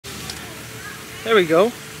There we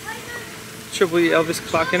go. Triple E Elvis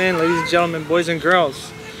clocking in, ladies and gentlemen, boys and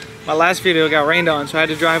girls. My last video got rained on, so I had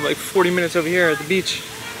to drive like 40 minutes over here at the beach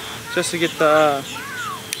just to get a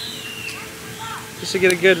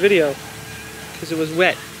good video because it was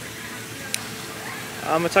wet.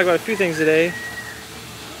 I'm gonna talk about a few things today.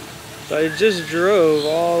 So I just drove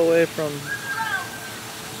all the way from,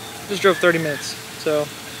 just drove 30 minutes. So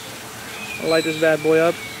I'll light this bad boy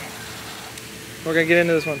up. We're gonna get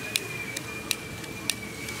into this one.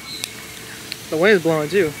 The wind is blowing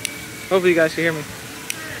too. Hopefully you guys can hear me.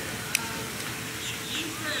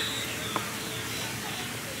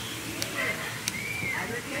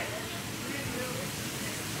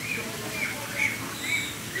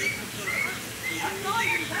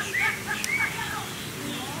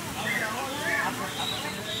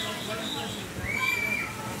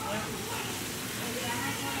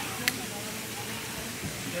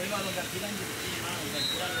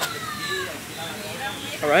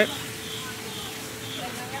 All right.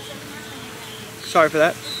 Sorry for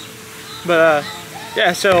that. But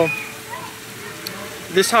yeah, so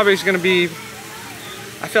this topic is going to be,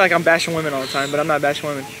 I feel like I'm bashing women all the time, but I'm not bashing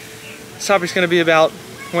women. This topic is going to be about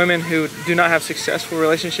women who do not have successful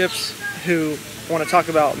relationships, who want to talk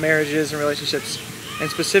about marriages and relationships. And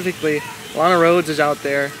specifically, Lana Rhoades is out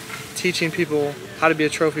there teaching people how to be a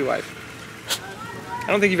trophy wife. I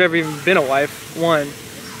don't think you've ever even been a wife, one,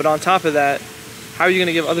 but on top of that, how are you going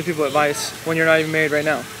to give other people advice when you're not even married right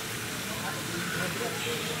now?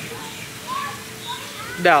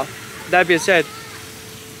 Now, that being said,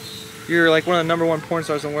 you're like one of the #1 porn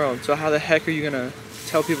stars in the world, so how the heck are you going to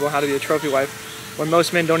tell people how to be a trophy wife when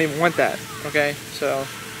most men don't even want that, okay? So,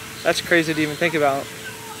 that's crazy to even think about.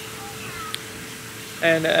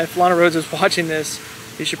 And if Lana Rhoades is watching this,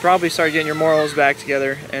 you should probably start getting your morals back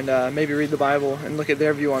together and maybe read the Bible and look at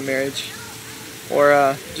their view on marriage.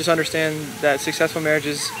 Or just understand that successful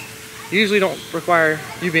marriages usually don't require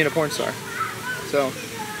you being a porn star. So,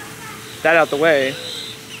 that out the way,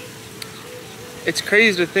 it's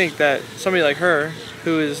crazy to think that somebody like her,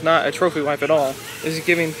 who is not a trophy wife at all, is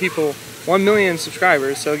giving people 1 million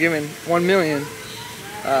subscribers, so giving 1 million,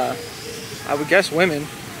 I would guess women,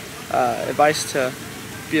 advice to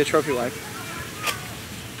be a trophy wife.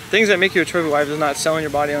 Things that make you a trophy wife is not selling your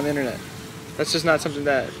body on the internet. That's just not something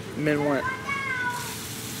that men want.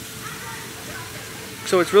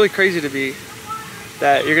 So it's really crazy to be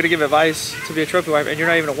that you're going to give advice to be a trophy wife and you're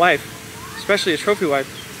not even a wife, especially a trophy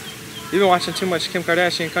wife. You've been watching too much Kim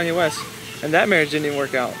Kardashian and Kanye West, and that marriage didn't even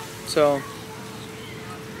work out. So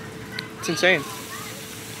it's insane.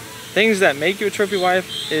 Things that make you a trophy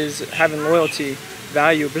wife is having loyalty,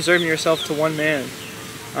 value, preserving yourself to one man,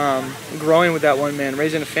 growing with that one man,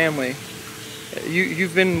 raising a family.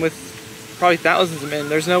 You've been with probably thousands of men.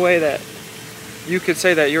 There's no way that you could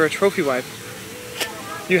say that you're a trophy wife.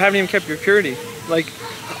 You haven't even kept your purity. Like,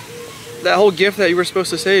 that whole gift that you were supposed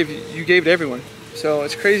to save, you gave to everyone. So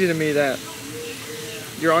it's crazy to me that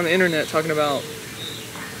you're on the internet talking about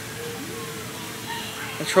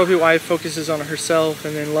a trophy wife focuses on herself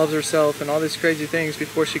and then loves herself and all these crazy things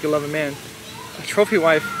before she could love a man. A trophy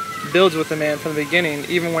wife builds with a man from the beginning,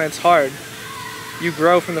 even when it's hard. You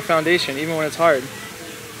grow from the foundation, even when it's hard.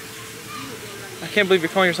 I can't believe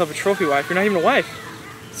you're calling yourself a trophy wife. You're not even a wife.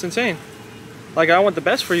 It's insane. Like, I want the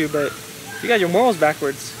best for you, but you got your morals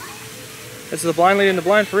backwards. It's the blind leading the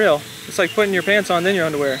blind for real. It's like putting your pants on, then your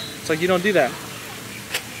underwear. It's like you don't do that.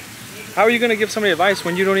 How are you going to give somebody advice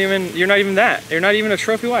when you're not even that? You're not even a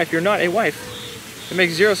trophy wife. You're not a wife. It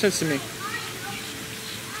makes zero sense to me.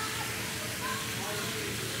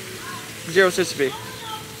 Zero sense to me.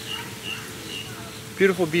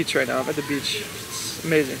 Beautiful beach right now. I'm at the beach. It's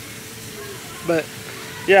amazing. But,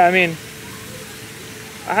 yeah, I mean,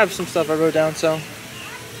 I have some stuff I wrote down, so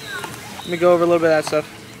let me go over a little bit of that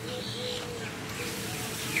stuff.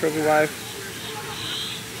 Trophy wife.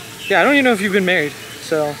 Yeah, I don't even know if you've been married,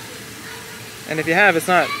 so, and if you have, it's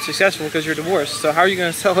not successful because you're divorced. So how are you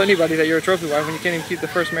going to tell anybody that you're a trophy wife when you can't even keep the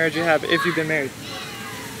first marriage you have if you've been married?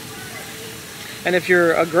 And if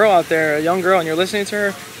you're a girl out there, a young girl, and you're listening to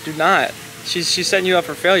her, do not. She's setting you up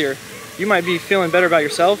for failure. You might be feeling better about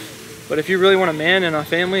yourself, but if you really want a man and a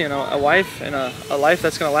family and a wife and a life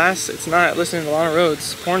that's going to last, it's not listening to Lana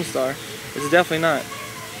Rhoades, porn star. It's definitely not.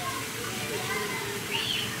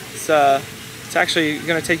 It's actually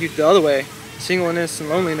going to take you the other way, singleness and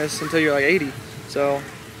loneliness until you're like 80. So,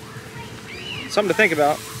 something to think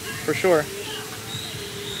about, for sure.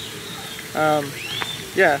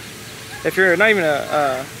 Yeah, if you're not even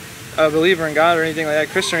a believer in God or anything like that,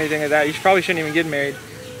 Christian or anything like that, you probably shouldn't even get married,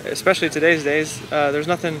 especially today's days. There's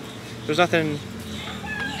nothing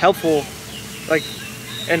helpful. Like,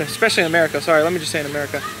 and especially in America, sorry, let me just say in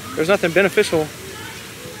America, there's nothing beneficial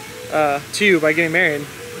to you by getting married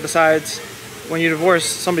besides when you divorce,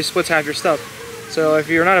 somebody splits half your stuff. So if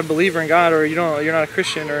you're not a believer in God, or you're not a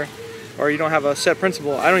Christian, or you don't have a set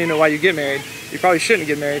principle, I don't even know why you get married. You probably shouldn't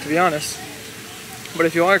get married, to be honest. But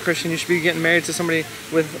if you are a Christian, you should be getting married to somebody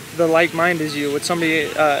with the like mind as you, with somebody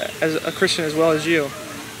as a Christian as well as you.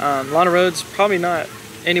 Lana Rhoades, probably not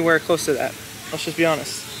anywhere close to that. Let's just be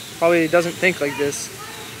honest. Probably doesn't think like this,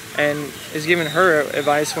 and is giving her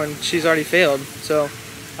advice when she's already failed. So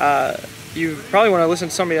you probably want to listen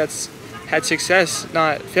to somebody that's had success,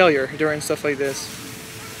 not failure, during stuff like this.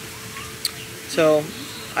 So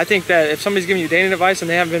I think that if somebody's giving you dating advice and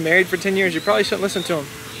they haven't been married for 10 years, you probably shouldn't listen to them.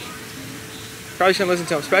 Probably shouldn't listen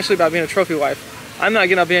to them, especially about being a trophy wife. I'm not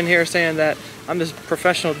getting up in here saying that I'm this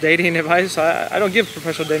professional dating advice. I don't give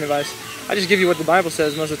professional dating advice. I just give you what the Bible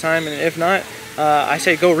says most of the time, and if not, I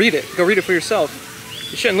say go read it. Go read it for yourself.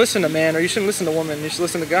 You shouldn't listen to man, or you shouldn't listen to woman. You should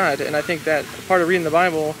listen to God. And I think that part of reading the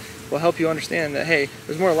Bible will help you understand that, hey,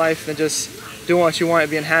 there's more to life than just doing what you want and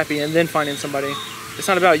being happy and then finding somebody. It's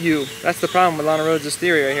not about you. That's the problem with Lana Rhoades'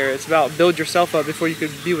 theory right here. It's about build yourself up before you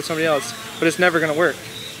could be with somebody else, but it's never going to work.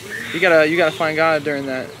 You gotta find God during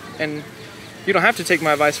that. And you don't have to take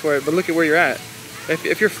my advice for it, but look at where you're at.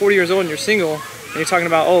 If you're 40 years old and you're single, and you're talking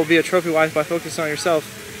about, oh, be a trophy wife by focusing on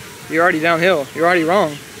yourself, you're already downhill. You're already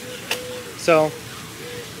wrong. So,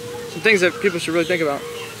 some things that people should really think about.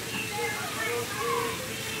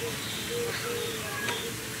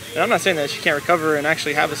 And I'm not saying that she can't recover and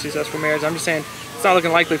actually have a successful marriage. I'm just saying it's not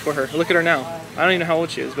looking likely for her. Look at her now. I don't even know how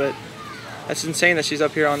old she is, but that's insane that she's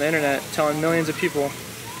up here on the internet telling millions of people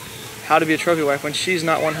how to be a trophy wife when she's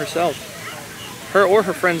not one herself. Her or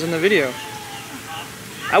her friends in the video.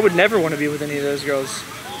 I would never want to be with any of those girls,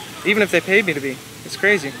 even if they paid me to be. It's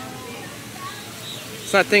crazy.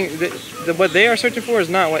 It's not what they are searching for is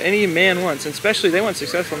not what any man wants, and especially they want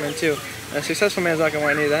successful men too. And a successful man's not going to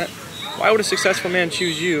want any of that. Why would a successful man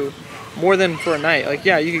choose you more than for a night? Like,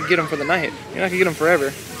 yeah, you could get him for the night. You're not going to get him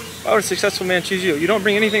forever. Why would a successful man choose you? You don't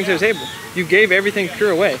bring anything to the table. You gave everything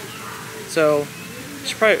pure away. So you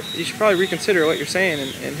should probably reconsider what you're saying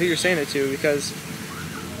and who you're saying it to, because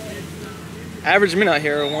average men out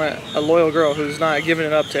here want a loyal girl who's not giving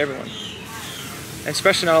it up to everyone, and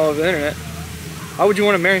especially not all over the internet. Why would you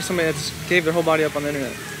want to marry somebody that's gave their whole body up on the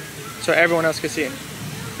internet so everyone else could see it?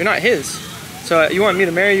 You're not his. So you want me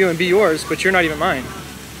to marry you and be yours, but you're not even mine.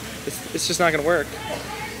 It's just not going to work.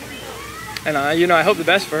 And I hope the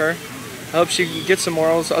best for her. I hope she gets some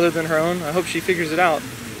morals other than her own. I hope she figures it out.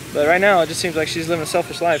 But right now, it just seems like she's living a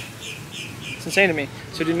selfish life. It's insane to me.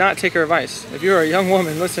 So do not take her advice. If you're a young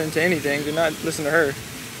woman listening to anything, do not listen to her.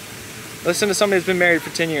 Listen to somebody that's been married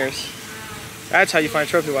for 10 years. That's how you find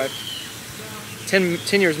a trophy wife.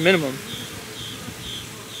 10 years minimum.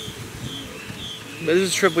 But this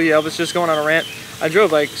is Triple E. Elvis just going on a rant. I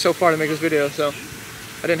drove like so far to make this video, so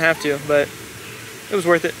I didn't have to, but it was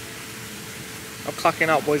worth it. I'm clocking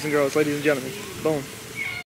out, boys and girls, ladies and gentlemen. Boom.